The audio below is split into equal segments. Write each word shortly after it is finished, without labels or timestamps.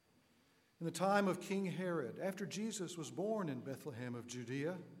In the time of King Herod, after Jesus was born in Bethlehem of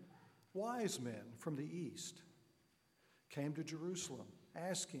Judea, wise men from the east came to Jerusalem,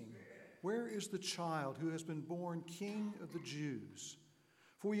 asking, "Where is the child who has been born King of the Jews?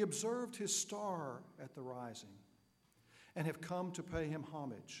 For we observed his star at the rising, and have come to pay him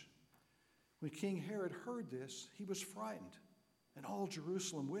homage." When King Herod heard this, he was frightened, and all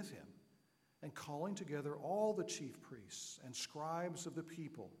Jerusalem with him. And calling together all the chief priests and scribes of the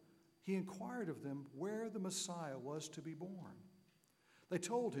people, he inquired of them where the Messiah was to be born. They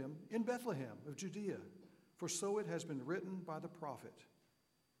told him, "In Bethlehem of Judea, for so it has been written by the prophet.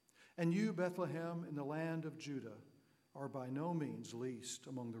 And you, Bethlehem, in the land of Judah, are by no means least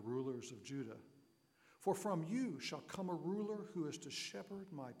among the rulers of Judah. For from you shall come a ruler who is to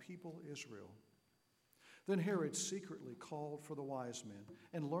shepherd my people Israel." Then Herod secretly called for the wise men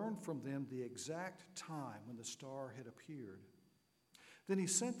and learned from them the exact time when the star had appeared. Then he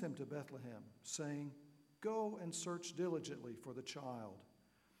sent them to Bethlehem, saying, "Go and search diligently for the child.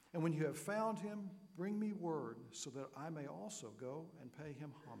 And when you have found him, bring me word so that I may also go and pay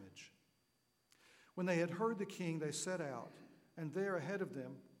him homage." When they had heard the king, they set out, and there ahead of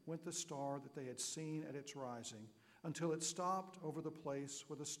them went the star that they had seen at its rising, until it stopped over the place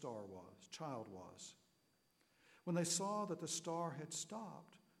where the child was. When they saw that the star had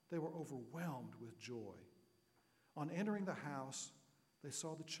stopped, they were overwhelmed with joy. On entering the house, they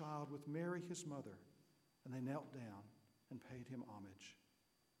saw the child with Mary his mother, and they knelt down and paid him homage.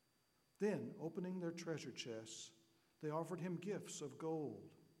 Then, opening their treasure chests, they offered him gifts of gold,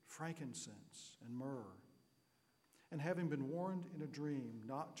 frankincense, and myrrh. And having been warned in a dream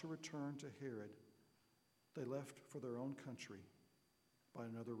not to return to Herod, they left for their own country by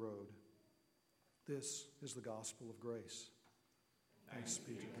another road. This is the gospel of grace. Thanks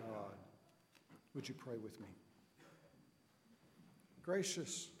be to God. Would you pray with me?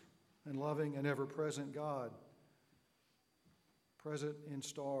 Gracious and loving and ever-present God, present in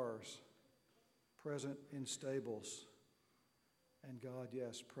stars, present in stables, and God,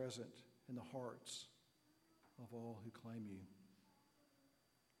 yes, present in the hearts of all who claim you.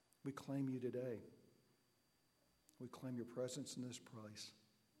 We claim you today. We claim your presence in this place.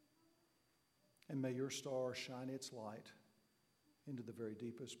 And may your star shine its light into the very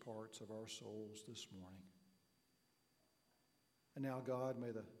deepest parts of our souls this morning. And now, God,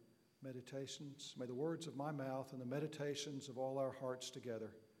 may the words of my mouth and the meditations of all our hearts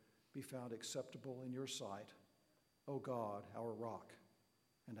together be found acceptable in your sight, O God, our rock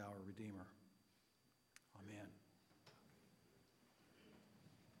and our Redeemer. Amen.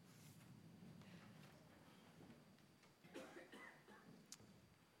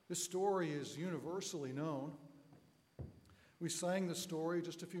 This story is universally known. We sang the story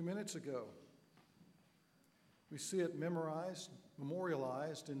just a few minutes ago. We see it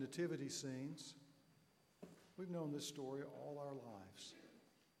memorialized in nativity scenes. We've known this story all our lives.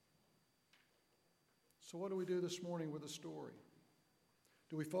 So what do we do this morning with the story?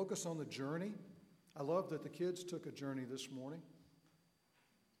 Do we focus on the journey? I love that the kids took a journey this morning.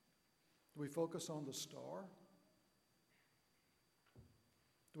 Do we focus on the star?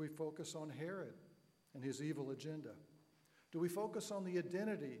 Do we focus on Herod and his evil agenda? Do we focus on the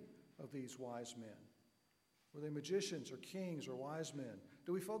identity of these wise men? Were they magicians or kings or wise men?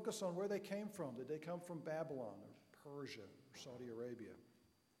 Do we focus on where they came from? Did they come from Babylon or Persia or Saudi Arabia?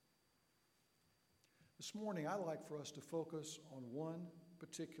 This morning, I'd like for us to focus on one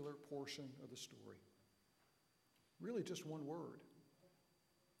particular portion of the story. Really just one word.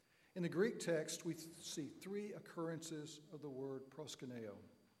 In the Greek text, we see three occurrences of the word proskuneo.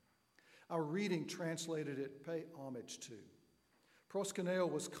 Our reading translated it, pay homage to. Proskuneo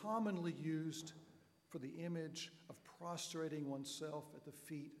was commonly used for the image of prostrating oneself at the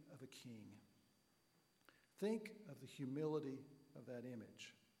feet of a king. Think of the humility of that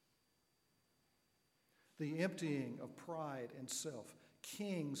image. The emptying of pride and self.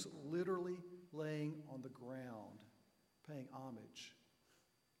 Kings literally laying on the ground, paying homage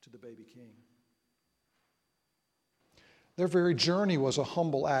to the baby king. Their very journey was a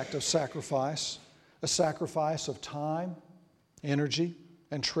humble act of sacrifice, a sacrifice of time, energy,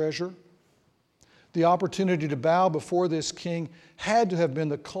 and treasure. The opportunity to bow before this king had to have been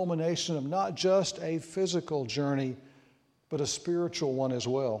the culmination of not just a physical journey, but a spiritual one as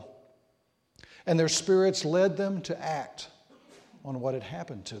well. And their spirits led them to act on what had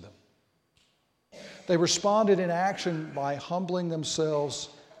happened to them. They responded in action by humbling themselves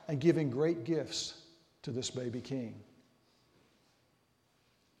and giving great gifts to this baby king.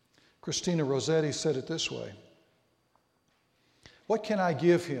 Christina Rossetti said it this way: "What can I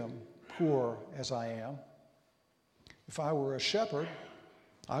give him, poor as I am? If I were a shepherd,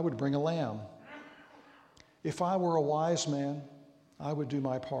 I would bring a lamb. If I were a wise man, I would do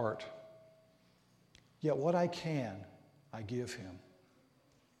my part. Yet what I can, I give him.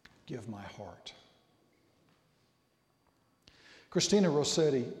 Give my heart. Christina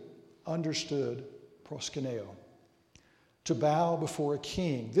Rossetti understood proskuneo, to bow before a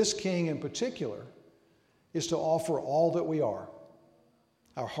king. This king in particular is to offer all that we are,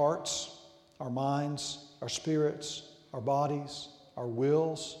 our hearts, our minds, our spirits, our bodies, our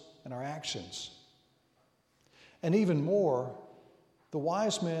wills, and our actions. And even more, the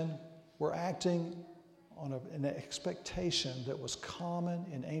wise men were acting on an expectation that was common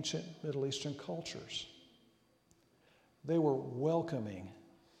in ancient Middle Eastern cultures. They were welcoming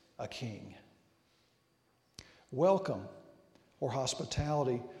a king. Welcome, or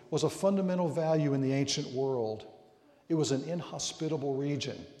hospitality, was a fundamental value in the ancient world. It was an inhospitable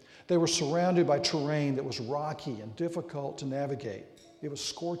region. They were surrounded by terrain that was rocky and difficult to navigate. It was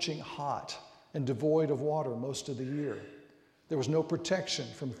scorching hot and devoid of water most of the year. There was no protection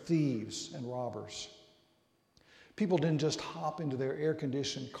from thieves and robbers. People didn't just hop into their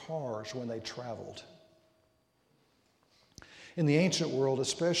air-conditioned cars when they traveled. In the ancient world,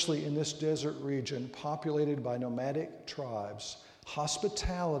 especially in this desert region populated by nomadic tribes,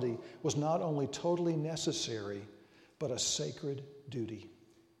 hospitality was not only totally necessary, but a sacred duty.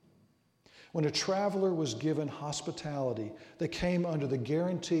 When a traveler was given hospitality, they came under the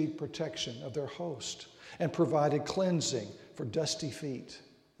guaranteed protection of their host and provided cleansing for dusty feet,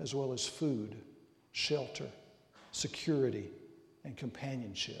 as well as food, shelter, security, and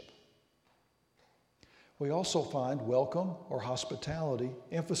companionship. We also find welcome or hospitality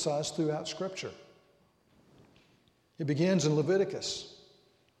emphasized throughout Scripture. It begins in Leviticus.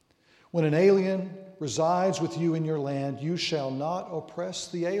 When an alien resides with you in your land, you shall not oppress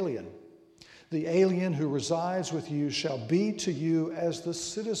the alien. The alien who resides with you shall be to you as the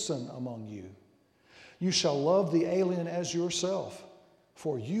citizen among you. You shall love the alien as yourself,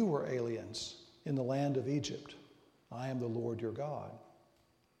 for you were aliens in the land of Egypt. I am the Lord your God.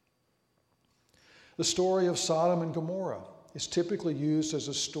 The story of Sodom and Gomorrah is typically used as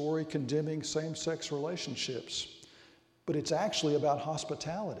a story condemning same-sex relationships, but it's actually about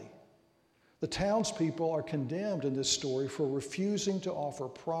hospitality. The townspeople are condemned in this story for refusing to offer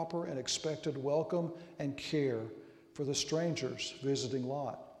proper and expected welcome and care for the strangers visiting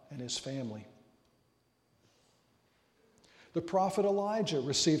Lot and his family. The prophet Elijah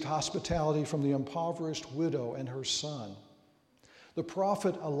received hospitality from the impoverished widow and her son. The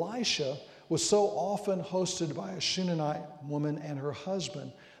prophet Elisha was so often hosted by a Shunammite woman and her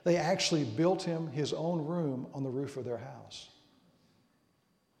husband, they actually built him his own room on the roof of their house.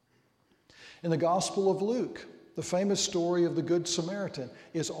 In the Gospel of Luke, the famous story of the Good Samaritan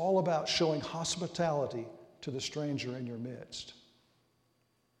is all about showing hospitality to the stranger in your midst.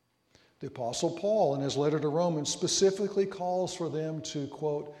 The Apostle Paul, in his letter to Romans, specifically calls for them to,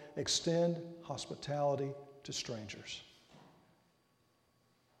 quote, extend hospitality to strangers.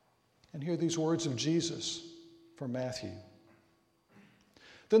 And hear these words of Jesus from Matthew.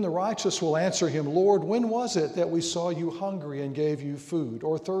 Then the righteous will answer him, Lord, when was it that we saw you hungry and gave you food,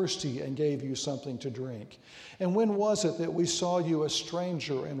 or thirsty and gave you something to drink? And when was it that we saw you a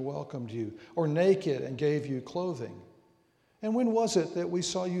stranger and welcomed you, or naked and gave you clothing? And when was it that we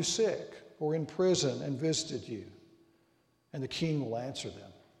saw you sick or in prison and visited you? And the king will answer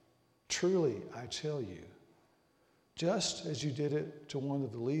them, truly, I tell you, just as you did it to one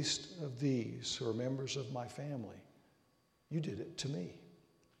of the least of these who are members of my family, you did it to me.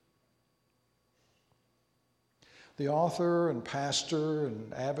 The author and pastor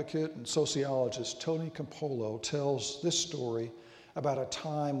and advocate and sociologist Tony Campolo tells this story about a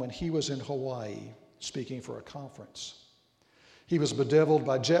time when he was in Hawaii speaking for a conference. He was bedeviled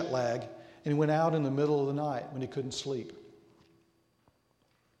by jet lag and went out in the middle of the night when he couldn't sleep.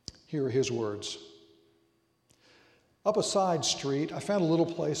 Here are his words. Up a side street, I found a little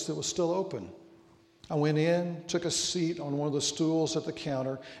place that was still open. I went in, took a seat on one of the stools at the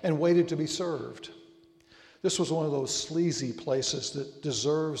counter, and waited to be served. This was one of those sleazy places that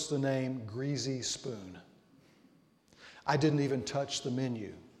deserves the name Greasy Spoon. I didn't even touch the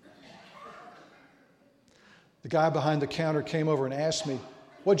menu. The guy behind the counter came over and asked me,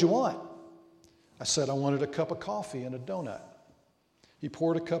 "What'd you want?" I said I wanted a cup of coffee and a donut. He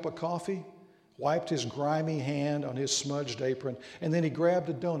poured a cup of coffee, wiped his grimy hand on his smudged apron, and then he grabbed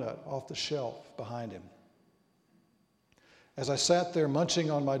a donut off the shelf behind him. As I sat there munching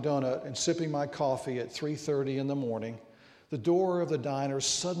on my donut and sipping my coffee at 3:30 in the morning, the door of the diner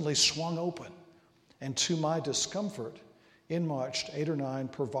suddenly swung open, and to my discomfort, in marched 8 or 9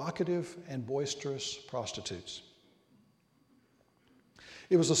 provocative and boisterous prostitutes.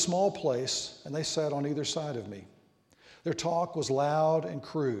 It was a small place, and they sat on either side of me. Their talk was loud and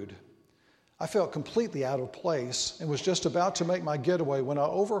crude. I felt completely out of place and was just about to make my getaway when I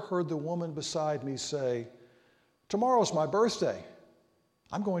overheard the woman beside me say, "Tomorrow's my birthday.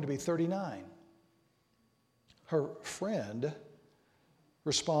 I'm going to be 39. Her friend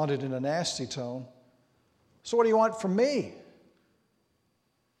responded in a nasty tone, "So what do you want from me?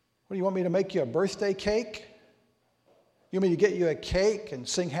 What, do you want me to make you a birthday cake? You want me to get you a cake and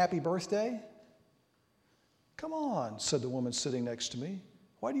sing happy birthday?" "Come on," said the woman sitting next to me.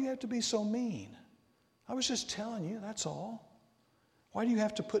 "Why do you have to be so mean? I was just telling you, that's all. Why do you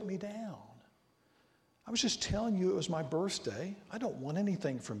have to put me down? I was just telling you it was my birthday. I don't want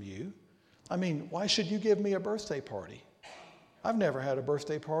anything from you. I mean, why should you give me a birthday party? I've never had a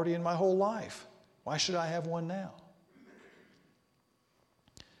birthday party in my whole life. Why should I have one now?"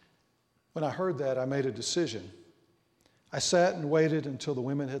 When I heard that, I made a decision. I sat and waited until the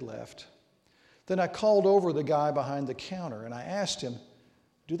women had left. Then I called over the guy behind the counter and I asked him,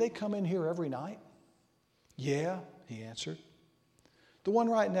 "Do they come in here every night?" "Yeah," he answered. "The one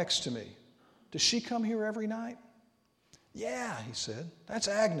right next to me, does she come here every night?" "Yeah," he said. "That's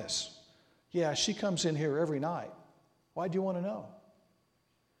Agnes. Yeah, she comes in here every night. Why do you want to know?"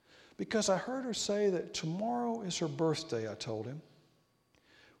 "Because I heard her say that tomorrow is her birthday," I told him.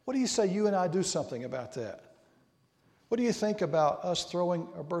 "What do you say you and I do something about that? What do you think about us throwing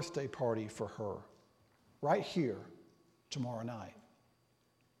a birthday party for her right here tomorrow night?"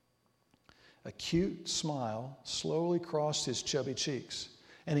 A cute smile slowly crossed his chubby cheeks,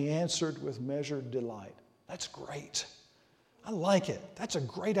 and he answered with measured delight, "That's great. I like it. That's a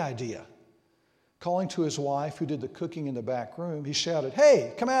great idea." Calling to his wife, who did the cooking in the back room, he shouted,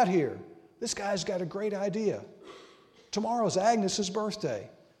 "Hey, come out here. This guy's got a great idea. Tomorrow's Agnes's birthday.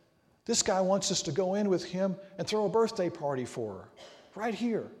 This guy wants us to go in with him and throw a birthday party for her right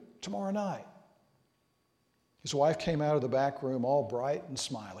here tomorrow night." His wife came out of the back room all bright and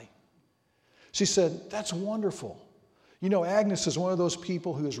smiley. She said, "That's wonderful. You know, Agnes is one of those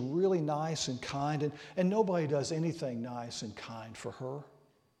people who is really nice and kind, and nobody does anything nice and kind for her."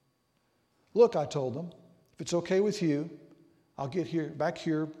 "Look," I told them, "if it's okay with you, I'll get back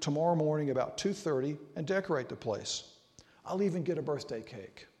here tomorrow morning about 2:30 and decorate the place. I'll even get a birthday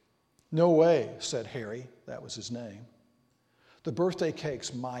cake." "No way," said Harry, that was his name. "The birthday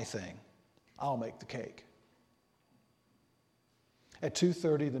cake's my thing. I'll make the cake." At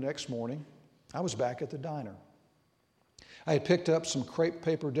 2:30 the next morning, I was back at the diner. I had picked up some crepe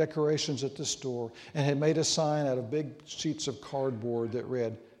paper decorations at the store and had made a sign out of big sheets of cardboard that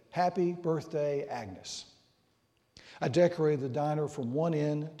read, "Happy Birthday, Agnes." I decorated the diner from one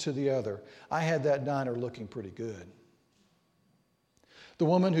end to the other. I had that diner looking pretty good. The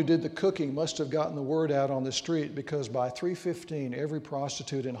woman who did the cooking must have gotten the word out on the street because by 3:15, every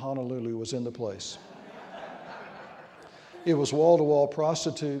prostitute in Honolulu was in the place. It was wall-to-wall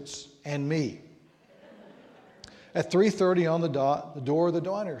prostitutes and me. At 3:30 on the dot, the door of the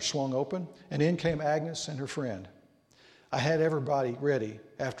diner swung open, and in came Agnes and her friend. I had everybody ready.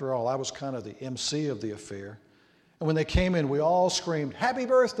 After all, I was kind of the MC of the affair. And when they came in, we all screamed, "Happy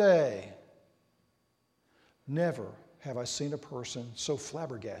birthday!" Never have I seen a person so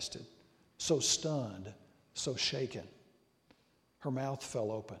flabbergasted, so stunned, so shaken. Her mouth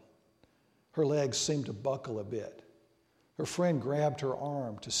fell open. Her legs seemed to buckle a bit. Her friend grabbed her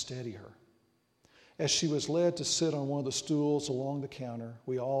arm to steady her. As she was led to sit on one of the stools along the counter,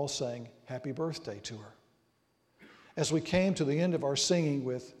 we all sang happy birthday to her. As we came to the end of our singing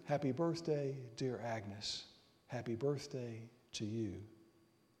with "Happy birthday, dear Agnes, happy birthday to you,"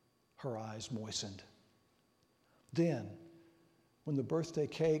 her eyes moistened. Then, when the birthday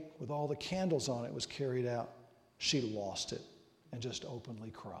cake with all the candles on it was carried out, she lost it and just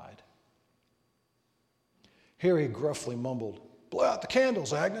openly cried. Harry gruffly mumbled, "Blow out the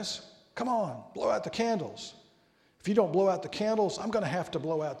candles, Agnes. Come on, blow out the candles. If you don't blow out the candles, I'm going to have to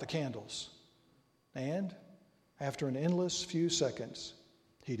blow out the candles." And after an endless few seconds,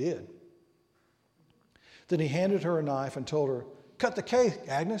 he did. Then he handed her a knife and told her, "Cut the cake,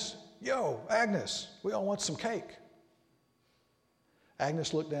 Agnes. Yo, Agnes, we all want some cake."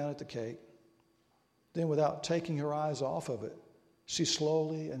 Agnes looked down at the cake. Then, without taking her eyes off of it, she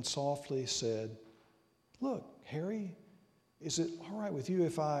slowly and softly said, "Look, Harry, is it all right with you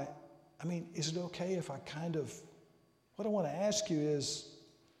if is it okay if what I want to ask you is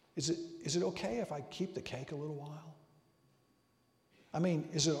it okay if I keep the cake a little while?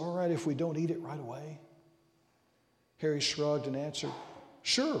 Is it all right if we don't eat it right away?" Harry shrugged and answered,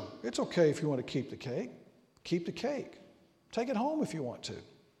 "Sure, it's okay if you want to keep the cake. Keep the cake. Take it home if you want to."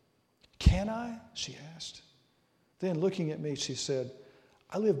 "Can I?" she asked. Then, looking at me, she said,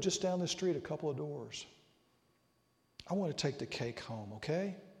 I live just down the street a couple of doors. I want to take the cake home,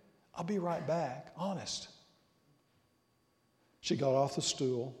 okay? I'll be right back, honest. She got off the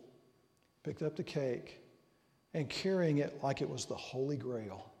stool, picked up the cake, and carrying it like it was the Holy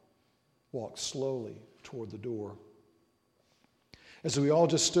Grail, walked slowly toward the door. As we all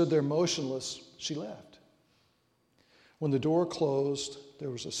just stood there motionless, she left. When the door closed,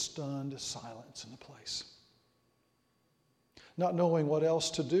 there was a stunned silence in the place. Not knowing what else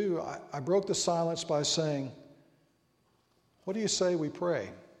to do, I broke the silence by saying, "What do you say we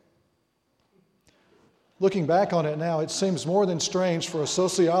pray?" Looking back on it now, it seems more than strange for a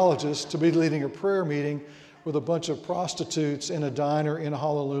sociologist to be leading a prayer meeting with a bunch of prostitutes in a diner in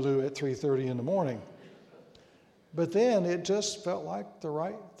Honolulu at 3:30 in the morning. But then it just felt like the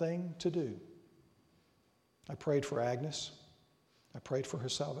right thing to do. I prayed for Agnes. I prayed for her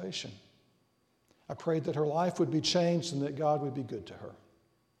salvation. I prayed that her life would be changed and that God would be good to her.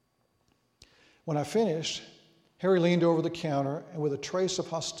 When I finished, Harry leaned over the counter, and with a trace of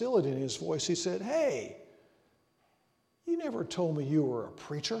hostility in his voice, he said, "Hey, you never told me you were a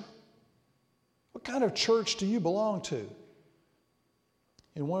preacher. What kind of church do you belong to?"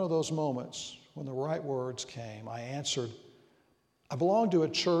 In one of those moments, when the right words came, I answered, "I belong to a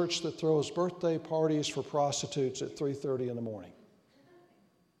church that throws birthday parties for prostitutes at 3:30 in the morning."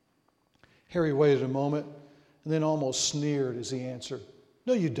 Harry waited a moment and then almost sneered as he answered,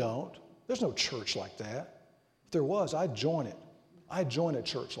 "No, you don't. There's no church like that. If there was, I'd join it. I'd join a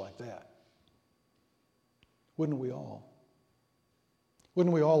church like that." Wouldn't we all?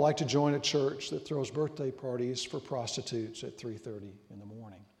 Wouldn't we all like to join a church that throws birthday parties for prostitutes at 3:30 in the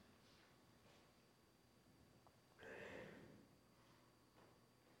morning?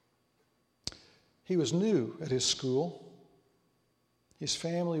 He was new at his school. His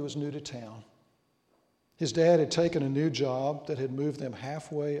family was new to town. His dad had taken a new job that had moved them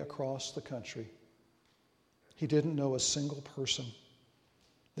halfway across the country. He didn't know a single person.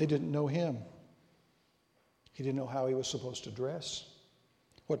 They didn't know him. He didn't know how he was supposed to dress,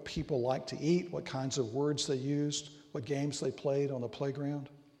 what people liked to eat, what kinds of words they used, what games they played on the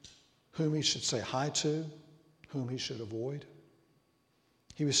playground, whom he should say hi to, whom he should avoid.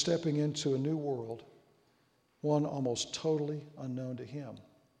 He was stepping into a new world, one almost totally unknown to him.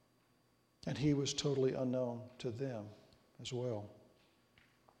 And he was totally unknown to them as well.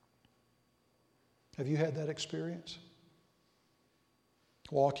 Have you had that experience?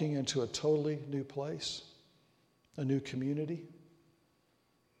 Walking into a totally new place, a new community?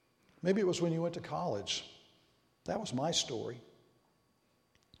 Maybe it was when you went to college. That was my story.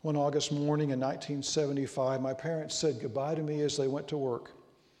 One August morning in 1975, my parents said goodbye to me as they went to work.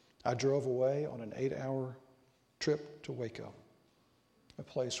 I drove away on an 8-hour trip to Waco, a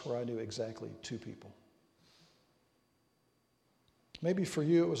place where I knew exactly 2 people. Maybe for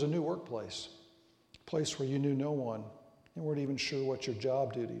you it was a new workplace, a place where you knew no one and weren't even sure what your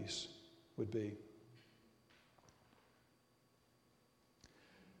job duties would be.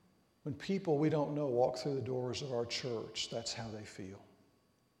 When people we don't know walk through the doors of our church, that's how they feel.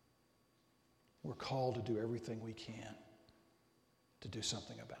 We're called to do everything we can to do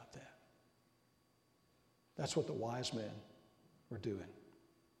something about that. That's what the wise men were doing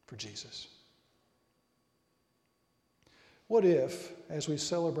for Jesus. What if, as we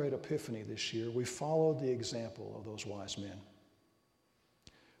celebrate Epiphany this year, we followed the example of those wise men?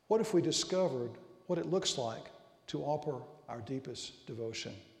 What if we discovered what it looks like to offer our deepest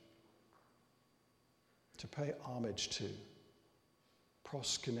devotion, to pay homage to,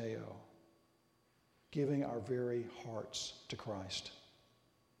 proskuneo, giving our very hearts to Christ?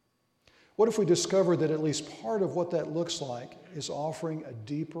 What if we discovered that at least part of what that looks like is offering a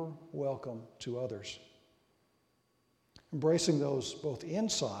deeper welcome to others? Embracing those both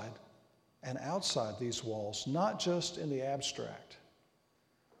inside and outside these walls, not just in the abstract,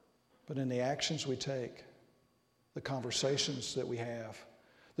 but in the actions we take, the conversations that we have,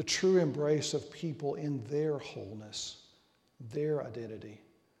 the true embrace of people in their wholeness, their identity,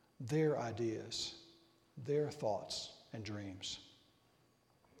 their ideas, their thoughts and dreams.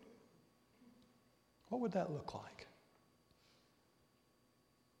 What would that look like?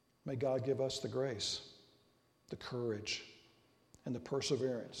 May God give us the grace, the courage, and the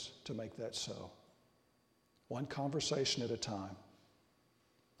perseverance to make that so. One conversation at a time,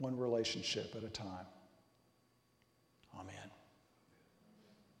 one relationship at a time. Amen.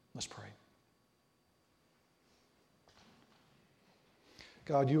 Let's pray.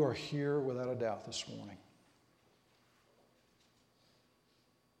 God, you are here without a doubt this morning.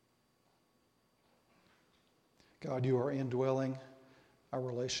 God, you are indwelling our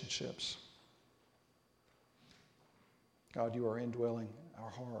relationships. God, you are indwelling our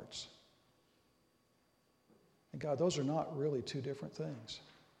hearts. And God, those are not really two different things.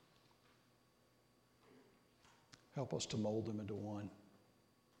 Help us to mold them into one,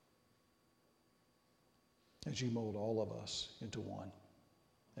 as you mold all of us into one,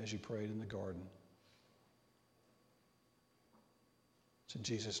 as you prayed in the garden. It's in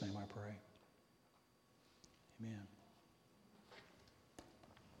Jesus' name I pray. Amen.